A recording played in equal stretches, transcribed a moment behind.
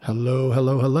Hello,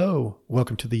 hello, hello.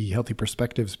 Welcome to the Healthy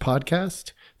Perspectives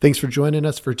podcast. Thanks for joining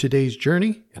us for today's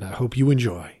journey, and I hope you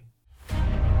enjoy.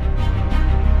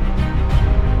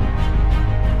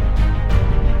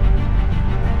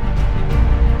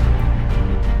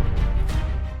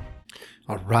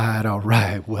 All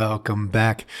right. Welcome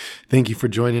back. Thank you for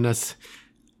joining us.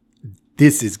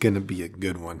 This is going to be a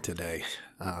good one today.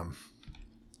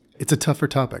 It's a tougher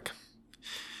topic.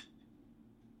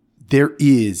 There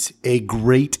is a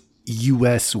great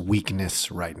U.S. weakness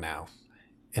right now.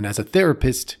 And as a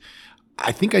therapist,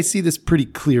 I think I see this pretty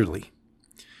clearly.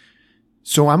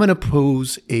 So I'm going to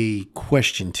pose a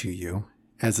question to you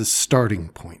as a starting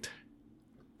point.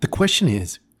 The question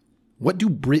is, what do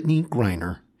Brittney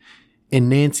Griner and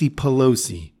Nancy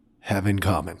Pelosi have in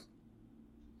common?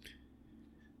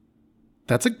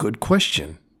 That's a good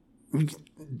question.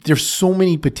 There's so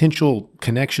many potential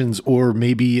connections, or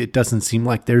maybe it doesn't seem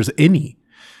like there's any.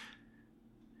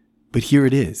 But here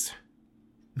it is.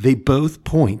 They both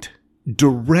point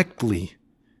directly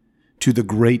to the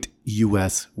great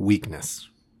U.S. weakness.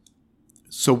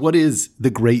 So what is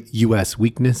the great U.S.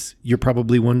 weakness, you're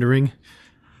probably wondering?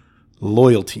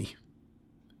 Loyalty.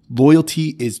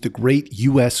 Loyalty is the great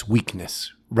U.S.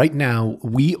 weakness. Right now,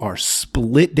 we are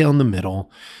split down the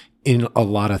middle in a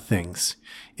lot of things.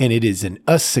 And it is an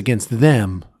us against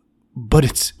them, but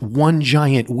it's one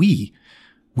giant we.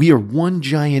 We are one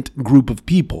giant group of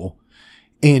people,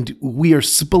 and we are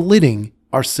splitting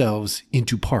ourselves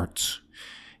into parts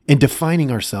and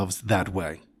defining ourselves that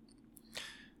way.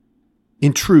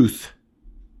 In truth,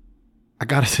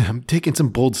 I'm taking some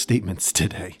bold statements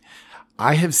today.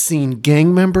 I have seen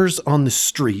gang members on the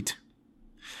street.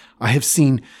 I have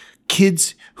seen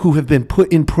kids who have been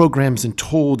put in programs and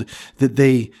told that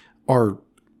they are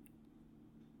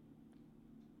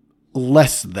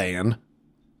less than,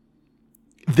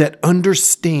 that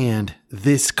understand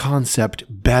this concept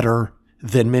better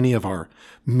than many of our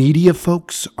media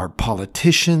folks, our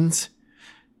politicians,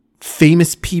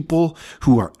 famous people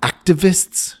who are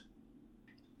activists.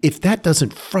 If that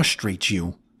doesn't frustrate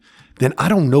you, then I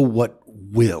don't know what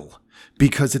will.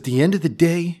 Because at the end of the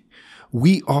day,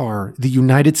 we are the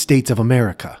United States of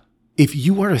America. If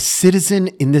you are a citizen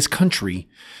in this country,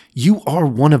 you are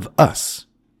one of us,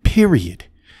 period.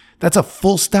 That's a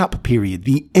full stop, period.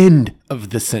 The end of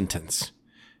the sentence.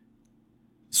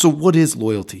 So what is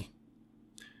loyalty?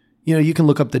 You can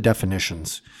look up the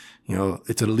definitions.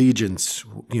 It's allegiance,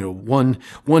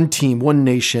 one team, one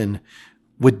nation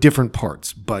with different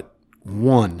parts, but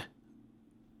one.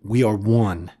 We are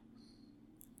one.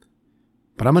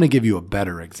 But I'm going to give you a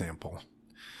better example.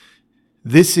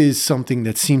 This is something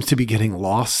that seems to be getting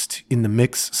lost in the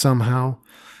mix somehow.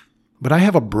 But I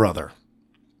have a brother.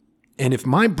 And if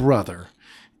my brother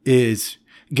is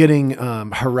getting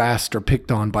harassed or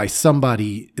picked on by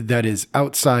somebody that is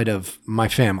outside of my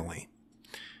family,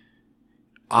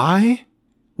 I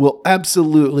will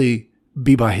absolutely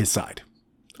be by his side.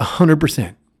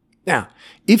 100%. Now,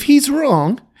 if he's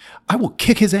wrong, I will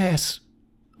kick his ass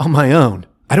on my own.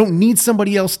 I don't need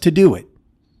somebody else to do it.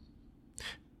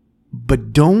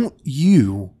 But don't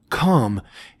you come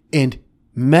and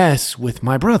mess with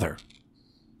my brother.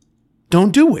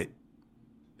 Don't do it.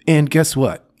 And guess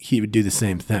what? He would do the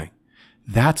same thing.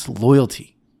 That's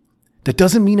loyalty. That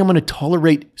doesn't mean I'm going to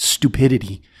tolerate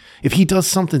stupidity. If he does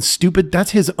something stupid,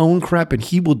 that's his own crap and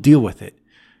he will deal with it.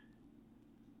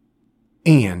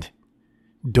 And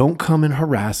don't come and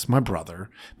harass my brother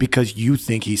because you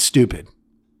think he's stupid.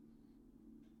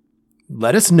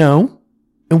 Let us know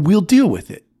and we'll deal with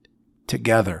it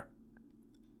together.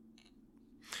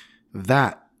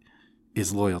 That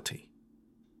is loyalty.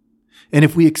 And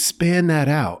if we expand that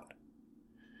out,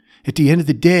 at the end of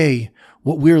the day,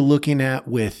 what we're looking at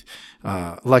with,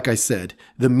 like I said,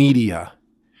 the media,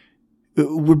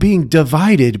 we're being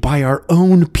divided by our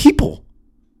own people.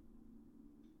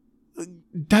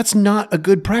 That's not a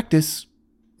good practice.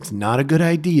 It's not a good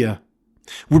idea.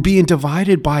 We're being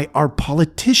divided by our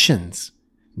politicians.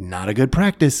 Not a good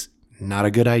practice. Not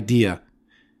a good idea.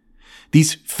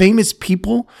 These famous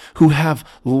people who have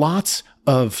lots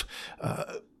of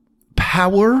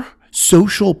power,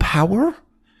 social power,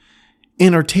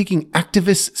 and are taking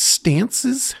activist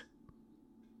stances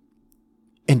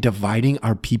and dividing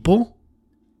our people,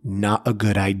 not a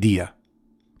good idea.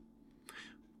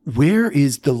 Where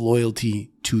is the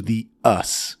loyalty to the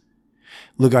us?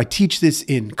 Look, I teach this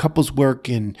in couples work,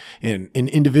 in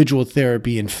individual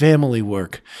therapy, and family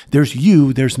work. There's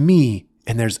you, there's me,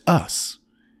 and there's us.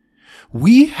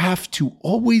 We have to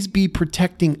always be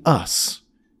protecting us.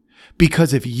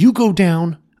 Because if you go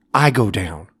down, I go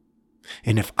down.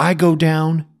 And if I go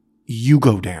down, you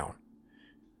go down.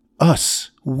 Us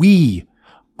We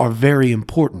are very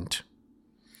important.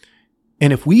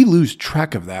 And if we lose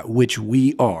track of that, which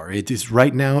we are, it is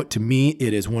right now, to me,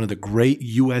 it is one of the great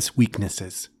U.S.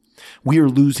 weaknesses. We are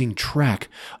losing track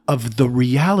of the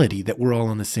reality that we're all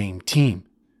on the same team.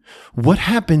 What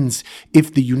happens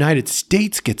if the United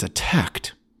States gets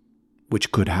attacked?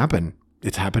 Which could happen.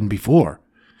 It's happened before.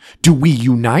 Do we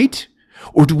unite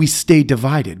or do we stay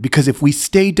divided? Because if we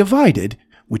stay divided,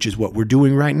 which is what we're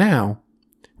doing right now,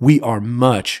 we are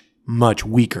much, much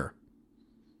weaker.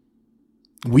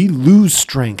 We lose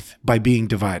strength by being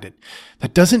divided.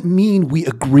 That doesn't mean we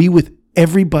agree with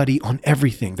everybody on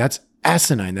everything. That's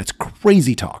asinine. That's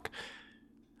crazy talk.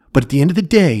 But at the end of the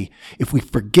day, if we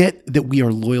forget that we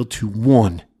are loyal to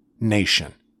one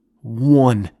nation,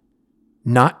 one,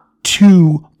 not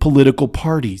two political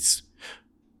parties,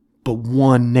 but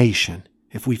one nation,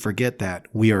 if we forget that,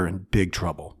 we are in big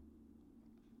trouble.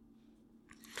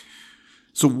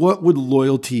 So what would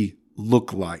loyalty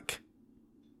look like?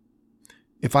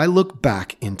 If I look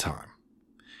back in time,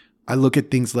 I look at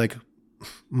things like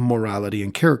morality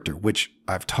and character, which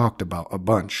I've talked about a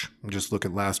bunch. Just look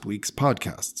at last week's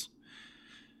podcasts.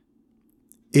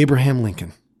 Abraham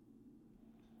Lincoln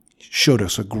showed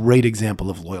us a great example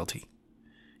of loyalty.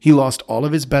 He lost all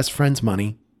of his best friend's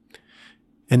money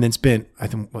and then spent, I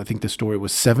think the story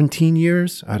was 17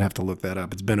 years. I'd have to look that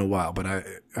up. It's been a while, but I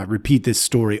repeat this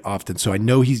story often. So I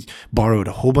know he's borrowed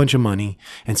a whole bunch of money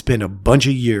and spent a bunch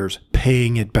of years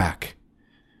paying it back.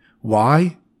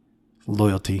 Why?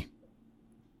 Loyalty.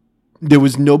 There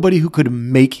was nobody who could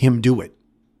make him do it.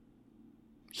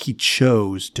 He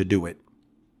chose to do it.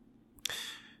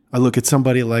 I look at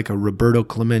somebody like a Roberto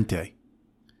Clemente.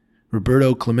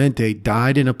 Roberto Clemente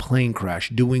died in a plane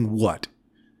crash doing what?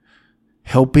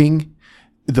 Helping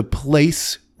the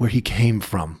place where he came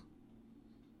from.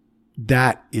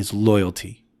 That is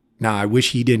loyalty. Now, I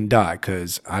wish he didn't die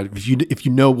because if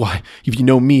you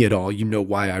know me at all, you know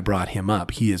why I brought him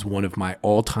up. He is one of my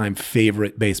all-time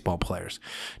favorite baseball players.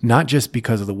 Not just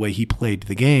because of the way he played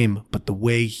the game, but the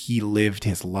way he lived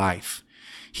his life.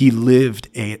 He lived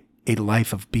a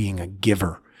life of being a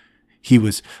giver. He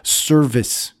was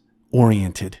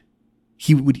service-oriented.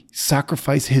 He would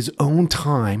sacrifice his own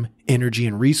time, energy,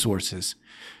 and resources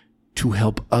to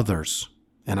help others.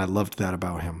 And I loved that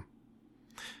about him.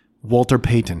 Walter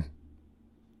Payton.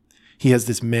 He has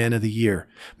this Man of the Year.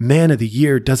 Man of the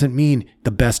Year doesn't mean the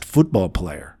best football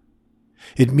player.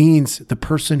 It means the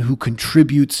person who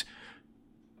contributes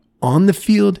on the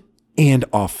field and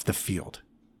off the field.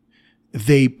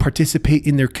 They participate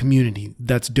in their community.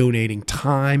 That's donating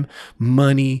time,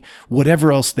 money,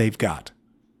 whatever else they've got.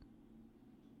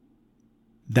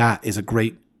 That is a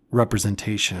great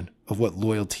representation of what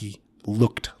loyalty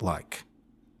looked like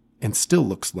and still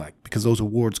looks like, because those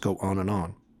awards go on and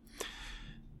on.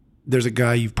 There's a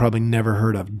guy you've probably never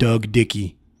heard of, Doug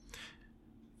Dickey.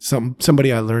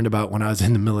 Somebody I learned about when I was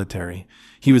in the military.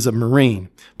 He was a Marine.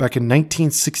 Back in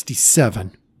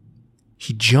 1967,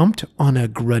 he jumped on a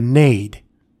grenade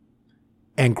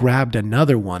and grabbed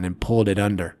another one and pulled it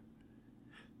under.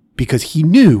 Because he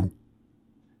knew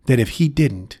that if he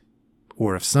didn't,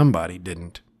 or if somebody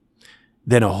didn't,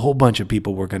 then a whole bunch of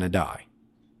people were going to die.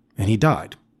 And he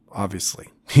died, obviously.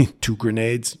 2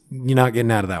 grenades, you're not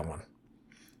getting out of that one.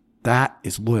 That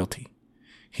is loyalty.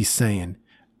 He's saying,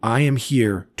 I am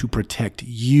here to protect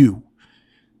you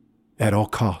at all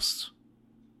costs.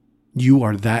 You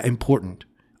are that important.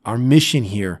 Our mission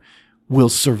here will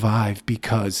survive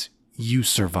because you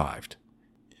survived.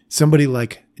 Somebody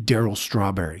like Darryl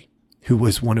Strawberry, who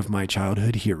was one of my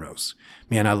childhood heroes.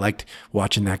 Man, I liked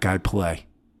watching that guy play.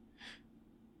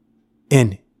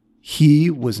 And he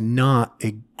was not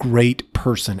a great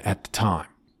person at the time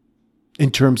in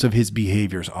terms of his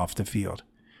behaviors off the field.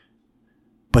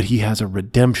 But he has a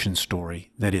redemption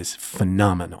story that is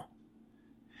phenomenal.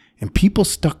 And people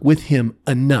stuck with him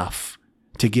enough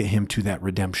to get him to that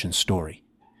redemption story.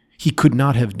 He could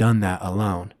not have done that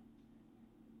alone.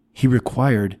 He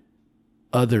required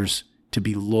others to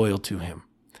be loyal to him.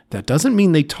 That doesn't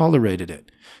mean they tolerated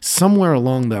it. Somewhere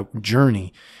along the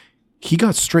journey, he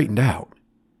got straightened out.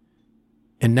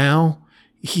 And now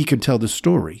he can tell the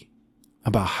story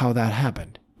about how that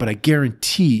happened. But I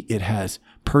guarantee it has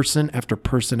person after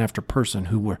person after person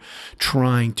who were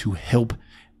trying to help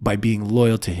by being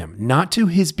loyal to him. Not to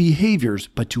his behaviors,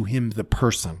 but to him, the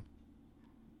person.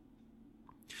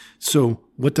 So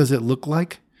what does it look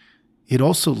like? It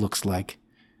also looks like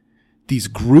these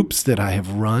groups that I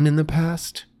have run in the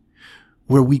past,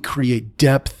 where we create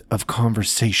depth of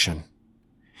conversation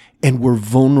and we're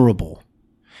vulnerable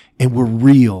and we're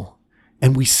real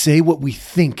and we say what we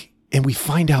think and we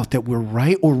find out that we're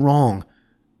right or wrong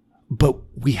but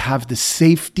we have the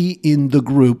safety in the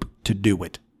group to do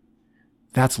it.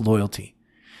 That's loyalty.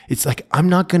 It's like, I'm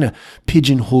not going to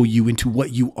pigeonhole you into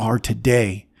what you are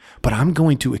today, but I'm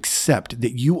going to accept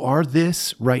that you are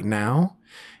this right now.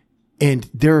 And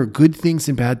there are good things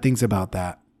and bad things about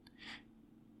that.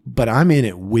 But I'm in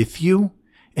it with you.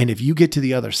 And if you get to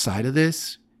the other side of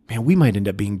this, man, we might end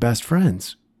up being best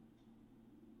friends.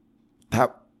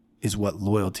 That is what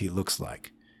loyalty looks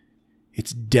like.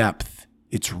 It's depth.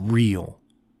 It's real.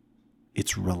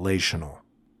 It's relational.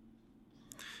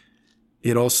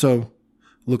 It also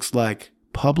looks like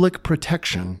public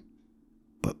protection,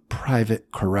 but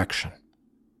private correction.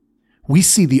 We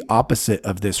see the opposite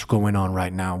of this going on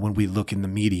right now when we look in the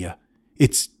media.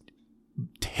 It's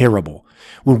terrible.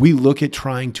 When we look at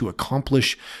trying to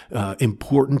accomplish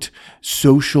important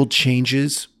social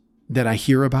changes that I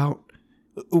hear about,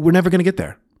 we're never going to get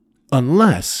there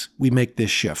unless we make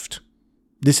this shift.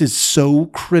 This is so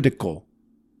critical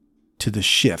to the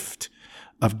shift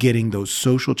of getting those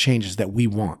social changes that we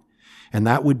want. And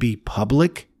that would be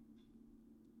public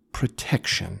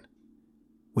protection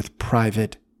with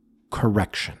private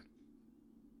correction.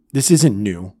 This isn't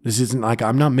new. This isn't like,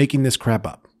 I'm not making this crap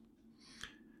up.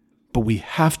 But we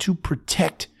have to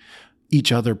protect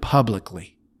each other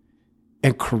publicly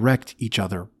and correct each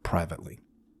other privately.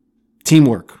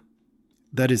 Teamwork.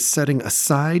 That is setting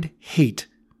aside hate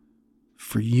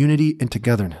for unity and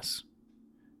togetherness.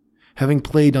 Having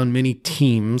played on many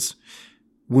teams,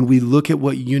 when we look at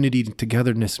what unity and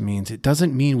togetherness means, it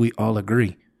doesn't mean we all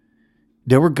agree.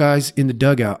 There were guys in the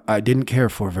dugout I didn't care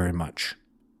for very much.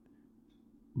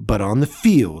 But on the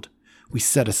field, we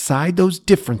set aside those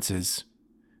differences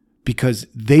because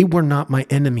they were not my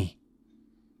enemy.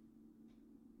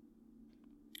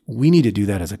 We need to do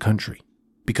that as a country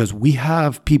because we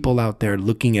have people out there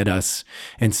looking at us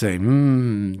and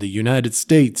saying, the United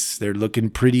States, they're looking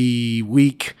pretty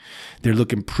weak. They're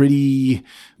looking pretty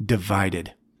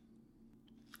divided.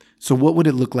 So what would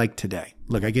it look like today?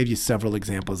 Look, I gave you several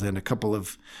examples and a couple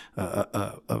of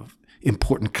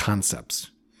important concepts.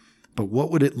 But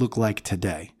what would it look like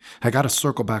today? I got to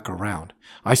circle back around.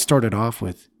 I started off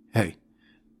with, hey,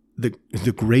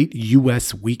 the great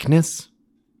U.S. weakness,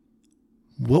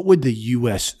 what would the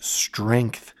U.S.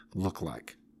 strength look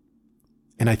like?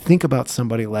 And I think about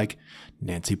somebody like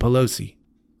Nancy Pelosi.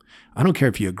 I don't care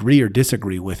if you agree or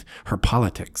disagree with her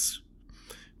politics,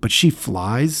 but she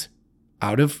flies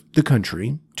out of the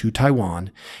country to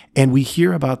Taiwan, and we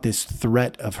hear about this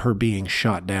threat of her being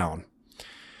shot down.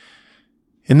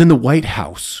 And then the White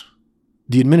House,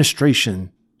 the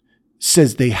administration,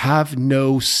 says they have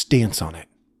no stance on it.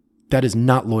 That is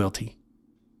not loyalty.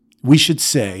 We should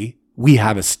say, we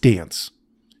have a stance.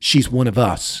 She's one of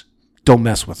us. Don't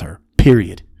mess with her.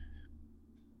 Period.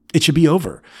 It should be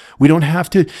over. We don't have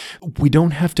to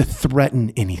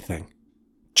threaten anything.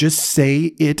 Just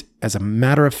say it as a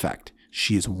matter of fact.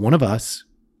 She is one of us.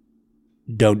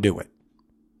 Don't do it.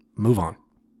 Move on.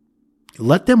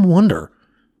 Let them wonder.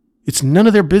 It's none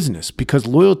of their business because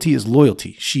loyalty is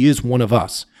loyalty. She is one of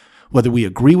us, whether we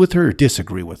agree with her or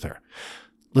disagree with her.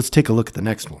 Let's take a look at the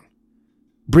next one.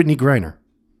 Brittany Griner.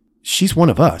 She's one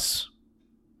of us,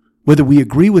 whether we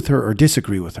agree with her or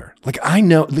disagree with her. Like, I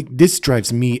know, this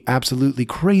drives me absolutely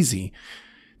crazy.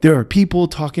 There are people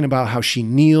talking about how she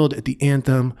kneeled at the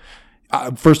anthem.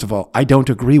 First of all, I don't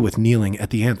agree with kneeling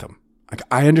at the anthem. Like,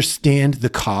 I understand the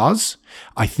cause.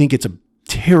 I think it's a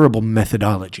terrible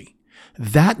methodology.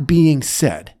 That being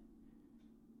said,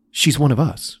 she's one of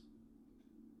us.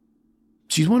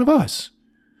 She's one of us.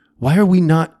 Why are we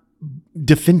not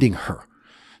defending her?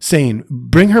 Saying,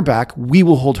 bring her back, we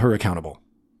will hold her accountable.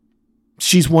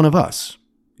 She's one of us.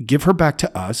 Give her back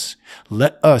to us.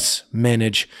 Let us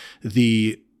manage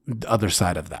the other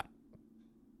side of that.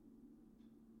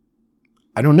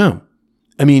 I don't know.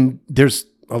 I mean, there's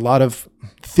a lot of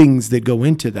things that go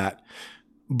into that,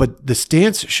 but the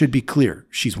stance should be clear.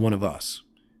 She's one of us.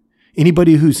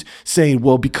 Anybody who's saying,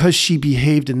 well, because she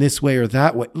behaved in this way or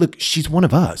that way, look, she's one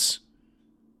of us.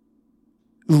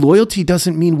 Loyalty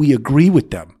doesn't mean we agree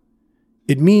with them.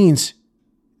 It means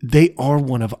they are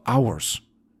one of ours.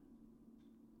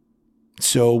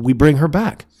 So we bring her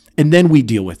back and then we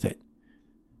deal with it.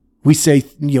 We say,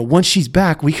 once she's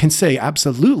back, we can say,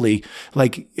 absolutely,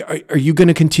 like, are you going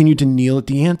to continue to kneel at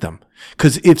the anthem?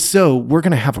 Because if so, we're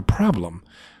going to have a problem.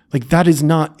 Like, that is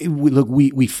not, look,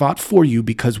 we fought for you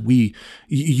because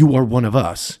you are one of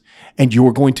us, and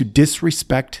you're going to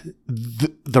disrespect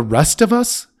the rest of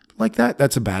us like that?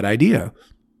 That's a bad idea.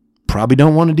 Probably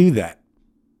don't want to do that.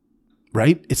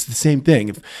 Right? It's the same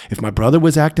thing. If my brother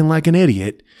was acting like an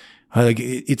idiot, like,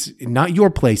 it's not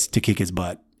your place to kick his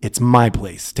butt. It's my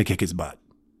place to kick his butt.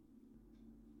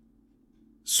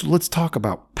 So let's talk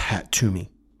about Pat Toomey,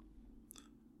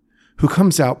 who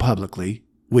comes out publicly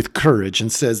with courage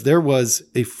and says there was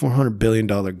a $400 billion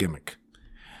gimmick.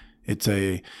 It's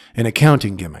an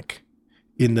accounting gimmick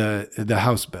in the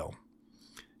House bill.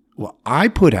 Well, I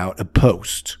put out a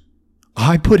post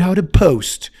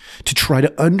to try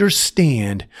to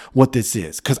understand what this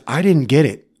is, because I didn't get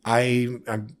it. I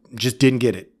just didn't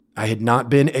get it. I had not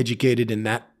been educated in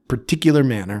that particular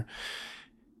manner.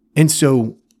 And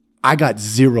so I got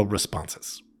zero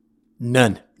responses.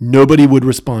 None. Nobody would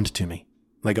respond to me,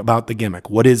 like, about the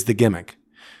gimmick. What is the gimmick?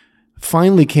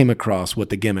 Finally came across what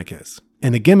the gimmick is.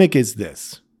 And the gimmick is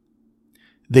this.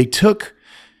 They took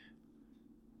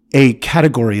a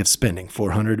category of spending,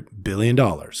 $400 billion,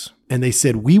 and they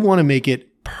said, we want to make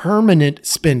it permanent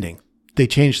spending. They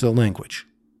changed the language.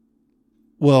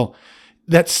 Well,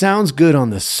 that sounds good on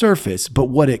the surface, but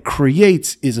what it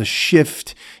creates is a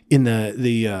shift in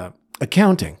the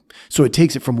accounting. So it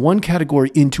takes it from one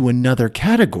category into another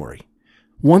category.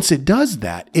 Once it does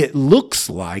that, it looks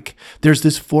like there's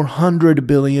this $400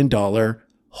 billion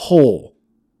hole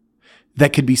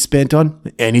that could be spent on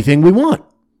anything we want.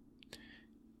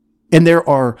 And there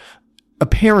are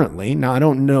apparently, now I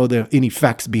don't know any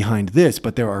facts behind this,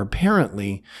 but there are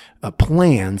apparently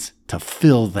plans to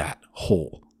fill that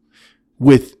hole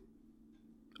with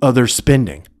other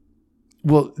spending.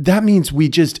 Well, that means we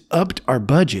just upped our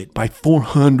budget by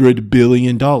 $400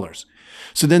 billion.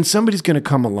 So then somebody's going to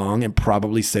come along and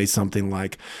probably say something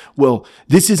like, well,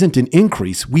 this isn't an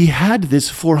increase. We had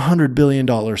this $400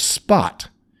 billion spot.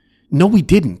 No, we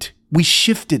didn't. We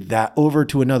shifted that over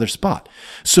to another spot.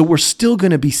 So we're still going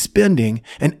to be spending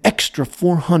an extra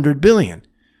 $400 billion.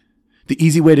 The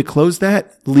easy way to close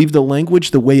that, leave the language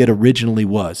the way it originally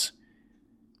was.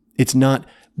 It's not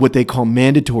what they call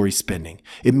mandatory spending.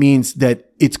 It means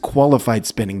that it's qualified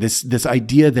spending. This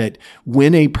idea that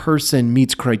when a person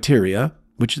meets criteria,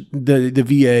 which the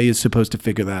VA is supposed to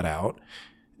figure that out,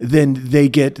 then they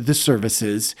get the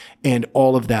services, and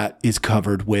all of that is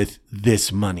covered with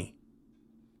this money.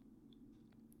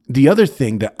 The other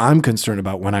thing that I'm concerned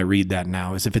about when I read that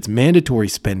now is if it's mandatory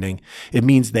spending, it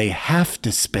means they have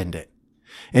to spend it.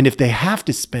 And if they have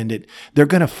to spend it, they're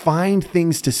going to find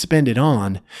things to spend it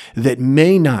on that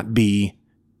may not be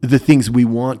the things we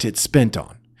want it spent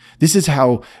on. This is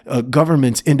how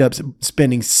governments end up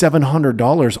spending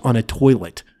 $700 on a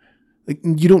toilet.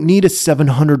 You don't need a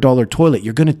 $700 toilet.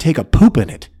 You're going to take a poop in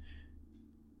it.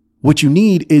 What you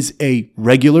need is a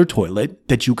regular toilet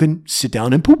that you can sit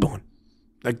down and poop on.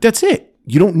 Like, that's it.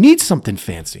 You don't need something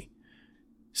fancy.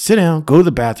 Sit down, go to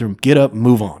the bathroom, get up,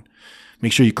 move on.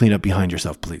 Make sure you clean up behind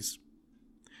yourself, please.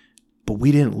 But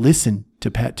we didn't listen to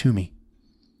Pat Toomey.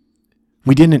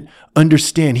 We didn't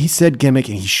understand. He said gimmick,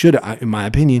 and he should, in my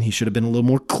opinion, he should have been a little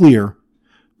more clear.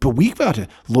 But we got to,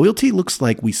 loyalty looks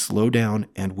like we slow down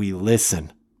and we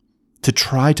listen to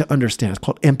try to understand. It's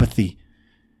called empathy.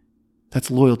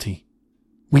 That's loyalty.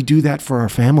 We do that for our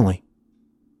family.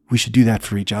 We should do that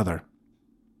for each other.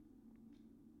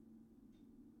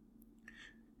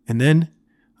 And then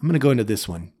I'm going to go into this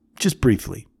one just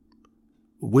briefly.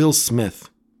 Will Smith.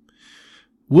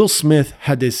 Will Smith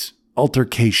had this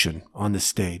altercation on the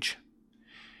stage.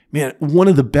 Man, one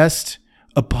of the best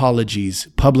apologies,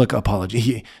 public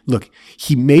apology.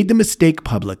 He made the mistake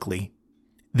publicly,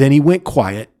 then he went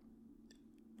quiet,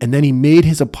 and then he made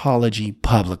his apology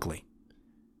publicly.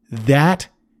 That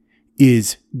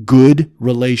is good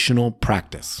relational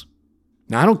practice.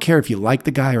 Now, I don't care if you like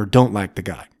the guy or don't like the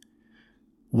guy.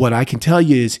 What I can tell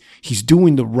you is he's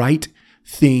doing the right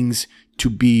things to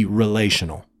be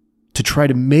relational, to try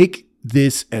to make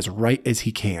this as right as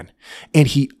he can. And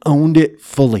he owned it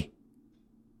fully.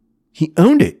 He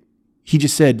owned it. He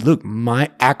just said, look, my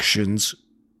actions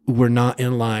were not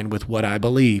in line with what I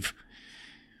believe.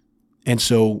 And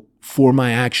so for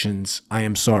my actions, I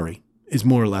am sorry, is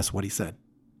more or less what he said.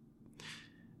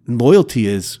 And loyalty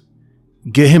is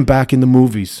get him back in the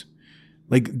movies.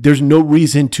 Like, there's no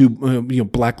reason to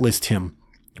blacklist him,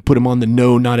 put him on the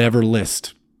no, not ever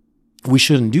list. We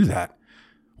shouldn't do that.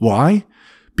 Why?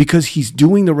 Because he's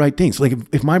doing the right things. Like,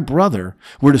 if my brother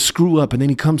were to screw up and then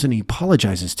he comes and he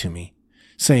apologizes to me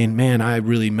saying, man, I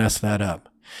really messed that up.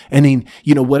 And then,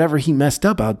 whatever he messed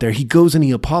up out there, he goes and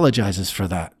he apologizes for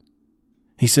that.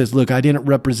 He says, look, I didn't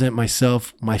represent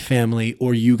myself, my family,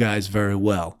 or you guys very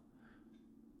well.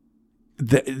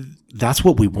 That's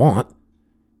what we want.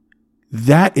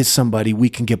 That is somebody we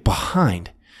can get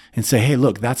behind and say, hey,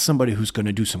 look, that's somebody who's going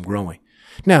to do some growing.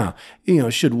 Now,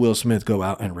 should Will Smith go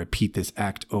out and repeat this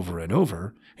act over and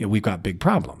over, we've got big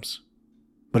problems.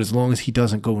 But as long as he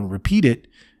doesn't go and repeat it,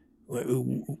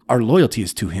 our loyalty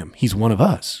is to him. He's one of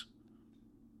us.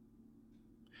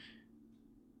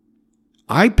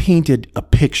 I painted a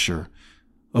picture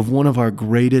of one of our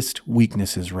greatest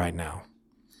weaknesses right now.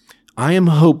 I am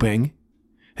hoping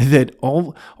that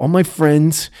all my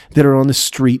friends that are on the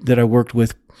street that I worked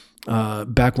with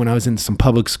back when I was in some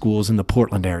public schools in the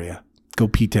Portland area, go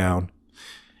P-Town,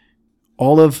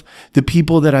 all of the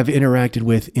people that I've interacted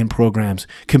with in programs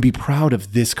can be proud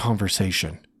of this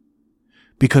conversation,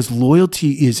 because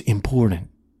loyalty is important.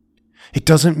 It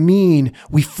doesn't mean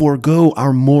we forego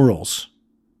our morals.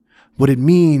 What it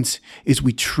means is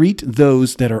we treat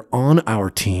those that are on our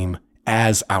team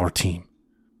as our team.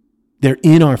 They're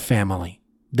in our family.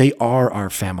 They are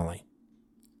our family.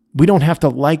 We don't have to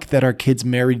like that our kid's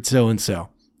married so-and-so.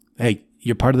 Hey,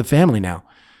 you're part of the family now.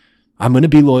 I'm going to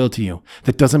be loyal to you.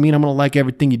 That doesn't mean I'm going to like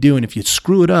everything you do. And if you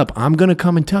screw it up, I'm going to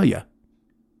come and tell you.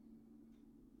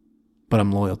 But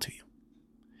I'm loyal to you.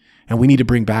 And we need to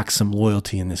bring back some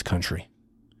loyalty in this country.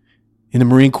 In the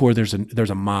Marine Corps, there's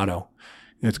a motto.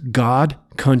 It's God,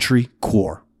 country,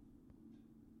 Corps.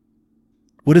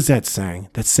 What is that saying?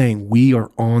 That's saying we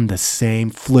are on the same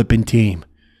flipping team.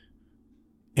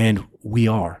 And we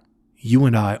are. You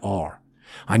and I are.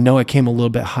 I know I came a little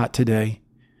bit hot today.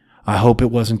 I hope it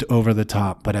wasn't over the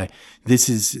top, but this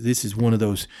is one of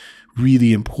those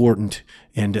really important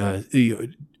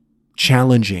and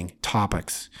challenging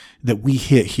topics that we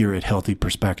hit here at Healthy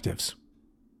Perspectives.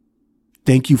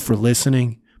 Thank you for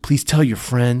listening. Please tell your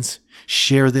friends,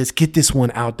 share this, get this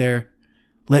one out there.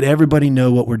 Let everybody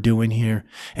know what we're doing here,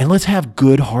 and let's have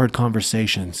good, hard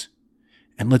conversations,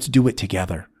 and let's do it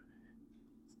together.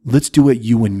 Let's do it,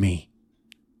 you and me.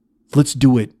 Let's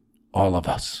do it, all of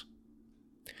us.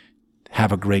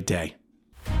 Have a great day.